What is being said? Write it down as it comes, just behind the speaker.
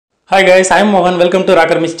Hi guys, I am Mohan. Welcome to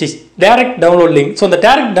Rocker Mysteries. Direct download link. So the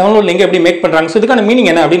direct download link எப்படி make பண்றாங்க? So இதுக்கான meaning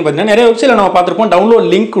என்ன அப்படின்னு பார்த்தீங்கன்னா நிறைய வெப்சைட்ல நம்ம பார்த்திருப்போம் டவுன்லோட்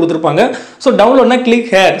லிங்க் கொடுத்திருப்பாங்க. So டவுன்லோட்னா click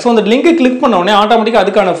hair. So அந்த லிங்கை கிளிக் பண்ண உடனே ஆட்டோமேட்டிக்கா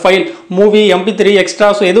அதுக்கான file movie MP3 extra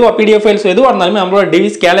so எதுவா PDF ஃபைல்ஸ் எதுவா இருந்தாலுமே நம்மளோட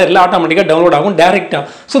டிவைஸ் கேலரியில் ஆட்டோமேட்டிக்கா டவுன்லோட் ஆகும் டைரக்டா.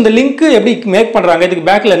 ஸோ இந்த லிங்க் எப்படி மேக் பண்றாங்க இதுக்கு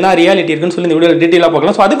பேக்ல என்ன ரியாலிட்டி இருக்குன்னு சொல்லி இந்த வீடியோல டீடைலா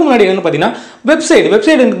பார்க்கலாம். ஸோ அதுக்கு முன்னாடி என்ன பார்த்தீங்கன்னா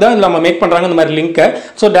வெப்சைட் தான் நம்ம மேக் பண்றாங்க இந்த மாதிரி லிங்கை.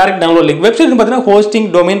 So direct download link website பார்த்தீங்கன்னா ஹோஸ்டிங்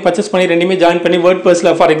டொமைன் பர்ச்சேஸ் பண்ணி ரெண்டுமே ஜாயின் பண்ணி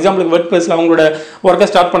WordPressல ஃபார் எக்ஸாம்பிள் WordPressல அவங்களோட ஒர்க்கை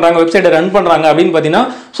ஸ்டார்ட் பண்றாங்க வெப்சைட்டை ரன் பண்றாங்க அப்படின்னு பார்த்தீங்கன்னா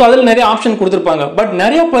ஸோ அதில் நிறைய ஆப்ஷன் கொடுத்துருப்பாங்க. பட்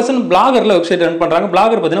நிறைய பர்சன் பிளாகர்ல வெப்சைட் ரன் பண்றாங்க.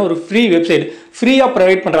 பிளாகர் பார்த்தீங்கன்னா ஒரு ஃப்ரீ வெப்சைட் ஃப்ரீயா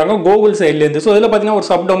ப்ரொவைட் பண்றாங்க கூகுள் சைட்லேருந்து. ஸோ இதில் பார்த்தீங்கன்னா ஒரு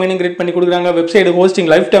சப் டொமைன் கிரியேட் பண்ணி கொடுக்குறாங்க website hosting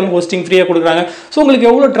life time hosting ஃப்ரீயாக கொடுக்குறாங்க. ஸோ உங்களுக்கு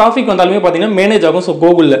எவ்வளோ டிராஃபிக் வந்தாலுமே பார்த்தீங்கன்னா மேனேஜ் ஆகும். ஸோ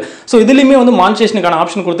கூகுளில் ஸோ இதுலையுமே வந்து மானிட்டேஷனுக்கான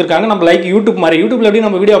ஆப்ஷன் கொடுத்துருக்காங்க. நம்ம லைக் யூடியூப் மாதிரி யூடியூப்ல எப்படி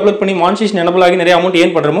நம்ம வீடியோ அப்லோட் பண்ணி மானிட்டேஷன் எனபிள் ஆகி நிறைய அமௌண்ட்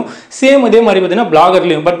ஏன் பண்ணுறோமோ சேம் அதே மாதிரி பார்த்தீங்கன்னா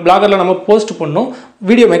பிளாகர்லையும் பட் பிளாகர்ல நம்ம போஸ்ட் பண்ணணும்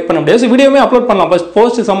வீடியோ மேக் பண்ண முடியாது. ஸோ வீடியோமே அப்லோட் பண்ணலாம் ஃபர்ஸ்ட்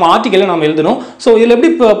போஸ்ட் சம் ஆர்டிக்கலை நம்ம எழுதணும். ஸோ இதில் எப்படி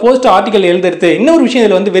போஸ்ட் ஆர்டிக்கல் எழுதுறது இன்னொரு விஷயம்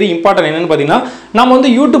இதில் வந்து வெரி இம்பார்ட்டன்ட் என்னன்னு பார்த்தீங்கன்னா நம்ம வந்து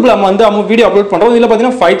யூடியூப்ல நம்ம வீடியோ அப்லோட் பண்ணுறோம். இதில்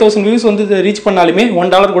பார்த்தீங்கன்னா 5000 வியூஸ் வந்து ரீச் பண்ணாலுமே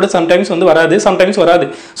 $1 கூட சம்டைம்ஸ் வந்து வராது சம்டைம்ஸ் வராது.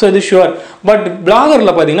 ஸோ இது ஷுவர். பட் பிளாகரில்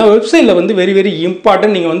பார்த்தீங்கன்னா வெப்சைட்டில் வந்து வெரி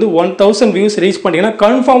இம்பார்ட்டன்ட் நீங்கள் வந்து 1000 வியூஸ் ரீச் பண்ணிங்கன்னா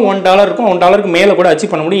கன்ஃபார்ம் $1 இருக்கும் $1 மேலே கூட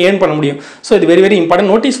அச்சீவ் பண்ண முடியும் ஏர்ன் பண்ண முடியும். ஸோ இது வெரி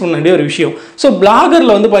இம்பார்ட்டன்ட் நோட்டீஸ் பண்ண வேண்டிய ஒரு விஷயம். ஸோ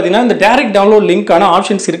பிளாகரில் வந்து பார்த்தீங்கன்னா இந்த டைரக்ட் டவுன்லோட் லிங்கான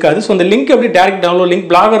ஆப்ஷன்ஸ் இருக்காது. ஸோ இந்த லிங்க் எப்படி டைரக்ட் டவுன்லோட் லிங்க்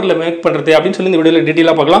பிளாகரில் மேக் பண்ணுறது அப்படின்னு சொல்லி இந்த வீடியோவில்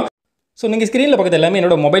டீட்டெயிலாக பார்க்கலாம். ஸோ நீங்கள் ஸ்க்ரீனில் பார்க்குறது எல்லாமே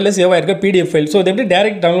என்னோட மொபைலில் சேவ் ஆயிருக்க PDF ஃபைல். ஸோ இது எப்படி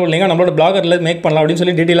டேரக்ட் டவுன்லோட் லிங்காக நம்மளோட பிளாகரில் மேக் பண்ணலாம் அப்படின்னு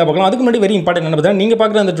சொல்லி டீட்டெயிலாக பார்க்கலாம். அதுக்கு முன்னாடி வெரி இம்பார்ட்டன்ட் என்ன பார்த்தீங்கன்னா நீங்கள்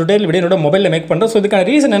பார்க்குற அந்த டுட்டோரியல் வீடியோ என்னோட மொபைலில் மேக் பண்ணுறோம். ஸோ இதுக்கான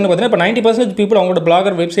ரீசன் என்ன பார்த்தீங்கன்னா இப்போ 90% பீப்புள் அவங்களோட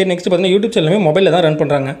பிளாகர் வெப்சைட் நெக்ஸ்ட் பார்த்தீங்கன்னா யூடியூப் சேனலுமே மொபைலில் தான் ரன்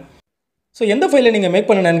பண்ணுறாங்க. ஸோ எந்த ஃபைலை நீங்கள் மேக்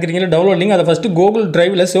பண்ண நினைக்கிறீங்களோ டவுன்லோட் லிங்க் அதை ஃபஸ்ட்டு கூகுள்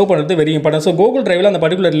டிரைவில் சேவ் பண்ணுறது வெரி இம்பார்ட்டன்ட். ஸோ கூகுள் டிரைவில் அந்த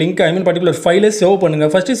பர்டிகுலர் லிங்க் பர்டிகுலர் ஃபைலை சேவ்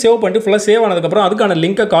பண்ணுங்கள். ஃபஸ்ட்டு சேவ் பண்ணிட்டு ஃபுல்லாக சேவ் ஆனதுக்கப்புறம் அதுக்கான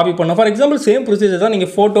லிங்கை காப்பி பண்ணணும். ஃபார் எக்ஸாம்பிள் சேம் ப்ரொசீஜர் தான்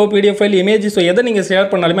நீங்கள் photo PDF file image so எதை நீங்கள்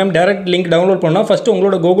ஷேர் பண்ணாலுமே டேரக்ட் லிங்க் டவுன்லோட் பண்ணால் ஃபஸ்ட்டு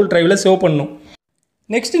உங்களோட கூகுள் டிரைவில் சேவ் பண்ணணும்.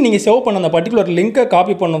 நெக்ஸ்ட் நீங்கள் சேவ் பண்ண அந்த பர்டிகுலர் லிங்கை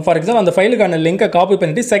காப்பி பண்ணணும். ஃபார் எக்ஸாம்பிள் அந்த ஃபைலுக்கான லிங்கை காப்பி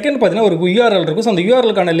பண்ணிட்டு செகண்ட் பார்த்தீங்கன்னா ஒரு URL இருக்கும். ஸோ அந்த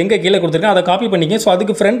URLக்கான லிங்கை கீழே கொடுத்துருக்கேன் அதை காப்பி பண்ணிங்க. ஸோ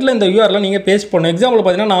அதுக்கு ஃப்ரண்ட்டில் இந்த URL நீங்கள் பேஸ்ட் பண்ணணும். எக்ஸாம்பிள்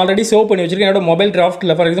பார்த்தீங்கன்னா நான் ஆல்ரெடி சேவ் பண்ணி வச்சிருக்கேன் என்னோட மொபைல்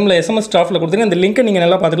டிராஃப்ட்டில் ஃபார் எக்ஸாம்பிள் SMS டிராஃப்ட்டில் கொடுத்துருக்கேன். இந்த லிங்கை நீங்கள்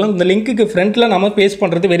நல்லா பார்த்துக்கலாம். இந்த லிங்க்கு ஃப்ரண்ட்டில் நம்ம பேஸ்ட்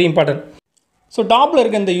பண்ணுறது வெரி இம்பார்ட்டன்ட். ஸோ டாப்பில்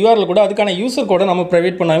இருக்க இந்த URL கூட அதுக்கான யூசர் கோடை நம்ம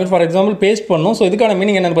ப்ரொவைட் பண்ணாமல் ஃபார் எக்ஸாம்பிள் பேஸ்ட் பண்ணணும். ஸோ இதுக்கான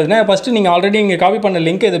மீனிங் என்னென்னு பார்த்தீங்கன்னா ஃபஸ்ட்டு நீங்கள் ஆல்ரெடி இங்கே காப்பி பண்ண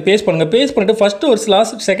லிங்க் இதை பேஸ்ட் பண்ணுங்கள். பேஸ்ட் பண்ணிட்டு ஃபஸ்ட்டு ஒரு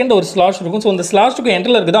ஸ்லாஷ் செகண்ட் ஒரு ஸ்லாஷ் இருக்கும். ஸோ இந்த ஸ்லாஷுக்கு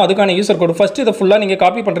என்டரில் இருக்குது அதுக்கான யூசர் கோடு ஃபஸ்ட்டு இதை ஃபுல்லாக நீங்கள்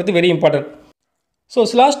காப்பி பண்ணுறது very important. So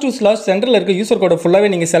slash to slash சென்டரில் இருக்க யூசர் கோடை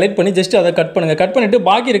ஃபுல்லாகவே நீங்கள் செலக்ட் பண்ணி ஜஸ்ட் அதை கட் பண்ணுங்கள். கட் பண்ணிவிட்டு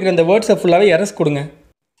பாக்கி இருக்கிற இந்த வேர்ட்ஸை ஃபுல்லாகவே எரஸ் கொடுங்க.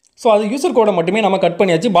 ஸோ அது யூசர் கோடை மட்டுமே நம்ம கட்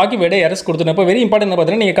பண்ணியாச்சு பாக்கி வேட எரஸ் கொடுத்துருங்க. இப்போ வெரி இம்பார்ட்டன்ட்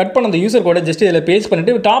பார்த்தீங்கன்னா நீங்கள் கட் பண்ண அந்த யூசர் கோடை ஜஸ்ட் இதில் பேஸ்ட்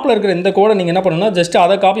பண்ணிட்டு டாப்பில் இருக்கிற இந்த கோடை நீங்கள் என்ன பண்ணணும்னா ஜஸ்ட்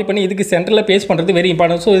அதை காப்பி பண்ணி இதுக்கு சென்டரில் பேஸ்ட் பண்ணுறது வெரி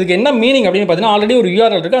இம்பார்ட்டன்ட். ஸோ இதுக்கு என்ன மீனிங் அப்படின்னு பார்த்தீங்கன்னா ஆல்ரெடி ஒரு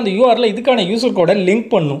URL இருக்குது அந்த URL இதுக்கான யூசர் கோடை லிங்க்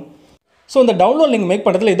பண்ணும். ஸோ இந்த டவுன்லோட் லிங்க் மேக்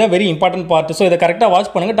பண்ணுறதுல இதான் வெரி இம்பார்ட்டன்ட் பார்ட். ஸோ இதை கரெக்டாக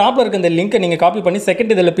வாட்ச் பண்ணுங்கள். டாப்பில் இருக்க இந்த லிங்க்கை நீங்கள் காப்பி பண்ணி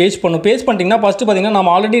செகண்ட் இதில் பேஸ்ட் பண்ணணும். பேஸ்ட் பண்ணிட்டீங்கன்னா ஃபஸ்ட்டு பார்த்தீங்கன்னா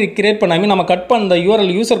நம்ம ஆல்ரெடி கிரியேட் பண்ணாமல் நம்ம கட் பண்ண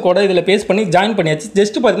URL யூசர் கோடை இதில் பேஸ்ட் பண்ணி ஜாயின் பண்ணியாச்சு.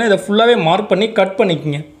 ஜஸ்ட் பார்த்தீங்கன்னா இதை ஃபுல்லாகவே மார்க் பண்ணி கட்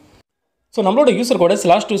பண்ணிக்கோங்க. ஸோ நம்மளோட யூசர் கோட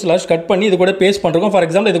ஸ்லாஷ் டு ஸ்லாஷ் கட் பண்ணி இது கூட பேஸ்ட் பண்ணுறோம். ஃபார்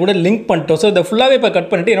எக்ஸாம்பிள் இது கூட லிங்க் பண்ணிட்டோம். ஸோ இதை ஃபுல்லாகவே இப்போ கட்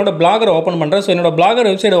பண்ணிட்டு என்னோட பிளாகரை ஓப்பன் பண்ணுறேன். ஸோ என்னோட பிளாகர்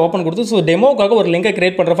வெப்சைட்டை ஓப்பன் கொடுத்து ஸோ டெமோக்காக ஒரு லிங்கை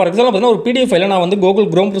கிரியேட் பண்ணுறேன். ஃபார் எக்ஸாம்பிள் பார்த்தீங்கன்னா ஒரு PDF ஃபைலை நான் வந்து கூகுள்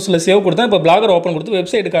க்ரோம் ப்ரௌசரில் சேவ் கொடுத்தேன். இப்போ பிளாகர் ஓப்பன் கொடுத்து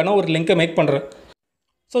வெப்சைட்டுக்கான ஒரு லிங்கை மேக் பண்ணுறேன்.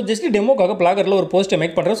 ஸோ ஜஸ்ட் டெமோக்காக பிளாகரில் ஒரு போஸ்ட்டை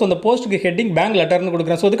மேக் பண்ணுறேன். ஸோ அந்த போஸ்ட்டுக்கு ஹெட்டிங் பேங்க் லெட்டர்னு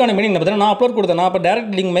கொடுக்குறேன். ஸோ இதுக்கான மீனிங் பார்த்தீங்கன்னா நான் அப்லோட் கொடுத்தேன். நான் இப்போ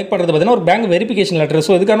டேரக்ட் லிங்க் மேக் பண்ணுறது பார்த்தீங்கன்னா ஒரு பேங்க் வெரிஃபிகேஷன் லெட்டர்.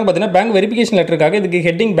 ஸோ இதுக்கான பார்த்தீங்கன்னா பேங்க் வெரிஃபிகேஷன் லெட்டருக்காக இதுக்கு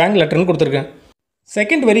ஹெட்டிங் பேங்க் லெட்டர்னு கொடுத்துருக்கேன்.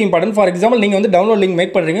 Second very important. For example நீங்கள் வந்து டவுன்லோட் லிங்க்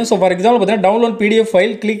மேக் பண்ணுறீங்க. ஸோ ஃபார் எக்ஸாம்பிள் பார்த்தீங்கன்னா டவுன்லோட் PDF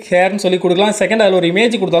ஃபைல் கிளிக் ஹேர்னு சொல்லி கொடுக்கலாம். செகண்ட் அதில் ஒரு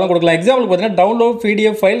இமேஜ் கொடுத்தாலும் கொடுக்கலாம். எக்ஸாம்பிள் பார்த்தீங்கன்னா டவுன்லோட்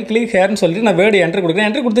PDF ஃபைல் கிளிக் ஹேர்னு சொல்லிட்டு நான் வேர்டு என்ட்ரு கொடுக்குறேன்.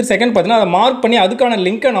 என்ட்ரு கொடுத்து செகண்ட் பார்த்தீங்கன்னா அதை மார்க் பண்ணி அதுக்கான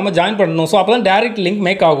லிங்க்கை நம்ம ஜாயின் பண்ணணும். ஸோ அப்போ தான் டேரக்ட் லிங்க்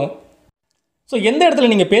மேக் ஆகும். ஸோ எந்த இடத்துல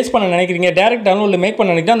நீங்கள் பேஸ்ட் பண்ண நினைக்கிறீங்க டேரக்ட் டவுன்லோட் மேக்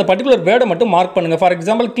பண்ண நினைக்கிறீங்க அந்த பர்டிகுலர் வேர்டை மட்டும் மார்க் பண்ணுங்கள். ஃபார்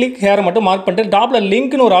எக்ஸாம்பிள் கிளிக் ஹேர் மட்டும் மார்க் பண்ணிட்டு டாப்பில்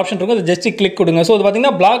லிங்க்னு ஒரு ஆப்ஷன் இருக்கும். அது ஜஸ்ட் கிளிக் கொடுங்க. ஸோ இது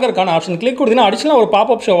பார்த்தீங்கன்னா பிளாகருக்கான ஆப்ஷன் கிளிக் கொடுத்தீங்கன்னா அடிஷனலாக ஒரு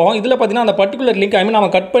பாப்அப் ஷோ ஆகும். இதில் பார்த்தீங்கன்னா அந்த பர்டிகுலர் லிங்க் நம்ம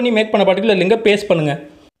கட் பண்ணி மேக் பண்ண பர்டிகுலர் லிங்கை பேஸ்ட் பண்ணுங்கள்.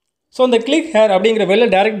 ஸோ அந்த கிளிக் ஹேர் அப்படிங்கிற வேலை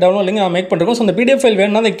டேரக்ட் டவுன்லோட் லிங்க் நான் மேக் பண்ணுறோம். ஸோ அந்த PDF ஃபைல்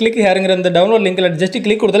வேணும்னா அந்த கிளிக் ஹேருங்கிற அந்த டவுன்லோட் லிங்கில் ஜஸ்ட்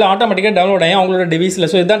கிளிக் கொடுத்தாலும் ஆட்டோமேட்டிக்காக டவுன்லோட் ஆகும் அவங்களோட டிவைஸில்.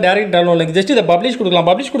 ஸோ இதுதான் டேரக்ட் டவுன்லோட் லிங்க். ஜஸ்ட் இதை பப்ளிஷ் கொடுக்கலாம்.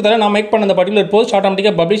 பப்ளிஷ் கொடுத்தாலும் நான் மேக் பண்ண அந்த பர்டிகுலர் போஸ்ட்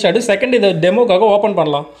ஆட்டோமேட்டிக்காக பப்ளிஷ் ஆகிட்டு செகண்ட் இதை டெமோக்காக ஓப்பன்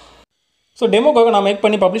பண்ணலாம். ஸோ டெமோக்காக நான் மேக்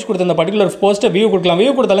பண்ணி பப்ளிஷ் கொடுத்த அந்த பர்டிகுலர் போஸ்ட்டை வியூ கொடுக்கலாம்.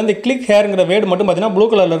 வியூ கொடுத்தாலும் இந்த கிளிக் ஹேருங்கிற வேர்டு மட்டும் பார்த்தீங்கன்னா ப்ளூ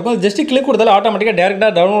கலரில் இருக்கும். ஜஸ்ட் கிளிக் கொடுத்தாலும் ஆட்டோமேட்டிக்காக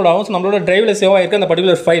டேரக்டாக டவுன்லோட் ஆகும். ஸோ நம்மளோட டிரைவில் சேவ் ஆகிருக்கு அந்த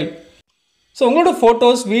பர்டிகுலர் ஃபைல். ஸோ உங்களோட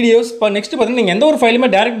ஃபோட்டோஸ் வீடியோஸ் இப்போ நெக்ஸ்ட் பார்த்தீங்கன்னா நீங்கள் எந்த ஒரு ஃபைலுமே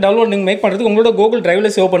டேரக்ட் டவுன்லோட் நீங்கள் மேக் பண்ணுறதுக்கு உங்களோட கூகுள்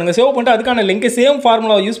டிரைவில் சேவ் பண்ணுங்கள். சேவ் பண்ணிட்டு அதுக்கான லிங்க் சேம்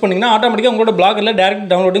ஃபார்முலா யூஸ் பண்ணிங்கன்னா ஆட்டோமேட்டிக்காக உங்களோட பிளாகரில் டேரக்ட்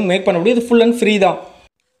டவுன்லோடிங் மேக் பண்ண முடியும். இது ஃபுல் அண்ட் ஃப்ரீ தான்.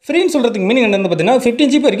 ஃப்ரீன்னு சொல்கிறதுக்கு மீனிங் என்னென்னு பார்த்தீங்கன்னா 15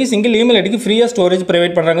 GB வரைக்கும் சிங்கிள் இமெயில் ஐடிக்கு ஃப்ரீயாக ஸ்டோரேஜ்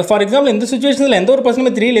ப்ரொவைட் பண்ணுறாங்க. ஃபார் எக்ஸாம்பிள் இந்த சுச்சுவேஷனில் எந்த ஒரு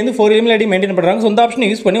பர்சனுமே 3 to 4 இமெயில் ஐடி மெயின்டைன் பண்ணுறாங்க. ஸோ இந்த ஆப்ஷனை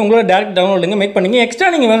யூஸ் பண்ணி உங்களோட டேரக்ட் டவுன்லோட் மேக் பண்ணிங்க. எக்ஸ்ட்ரா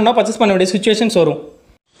நீங்கள் வேணும்னா பர்ச்சேஸ் பண்ண வேண்டிய சுச்சுவேஷன்ஸ் வரும்.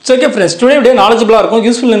 So okay friends, today video நாலேஜபிளாக இருக்கும்,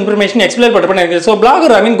 யூஸ்ஃபுல் இன்ஃபர்மேஷன் எக்ஸ்பிளைன் பண்ணிருக்கு. ஸோ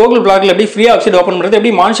பிளாகர் கூகுள் பிளாக்ல எப்படி ஃப்ரீயாக வெப்சைட் ஓப்பன் பண்ணுறது,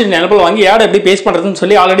 எப்படி மானிட்டரி எனபிள் வாங்கி ஆட் எப்படி பேஸ் பண்ணுறதுன்னு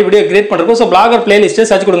சொல்லி ஆல்ரெடி வீடியோ கிரியேட் பண்ணிருக்கோம். ஸோ பிளாகர் பிளேலிஸ்ட்டை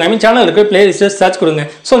சர்ச் கொடுங்க, சேனல் இருக்கு, பிளேலிஸ்ட்டை சர்ச் கொடுங்க.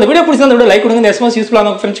 ஸோ இந்த வீடியோ பிடிச்சா அந்த வீடியோ லைக் கொடுங்க, எஸ்எம்எஸ்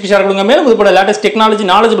யூஸ்ஃபுல்லாக ஃப்ரெண்ட்ஸ்க்கு ஷேர் கொடுங்க. மேலும் இது போல latest technology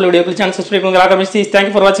knowledgeable video channel subscribe பண்ணுங்க. ராகர் மிஸ்டேக்ஸ்.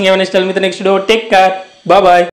 தேங்க்யூ ஃபார் வாட்சிங். Have a nice day. Meet the next video. Take care. By by.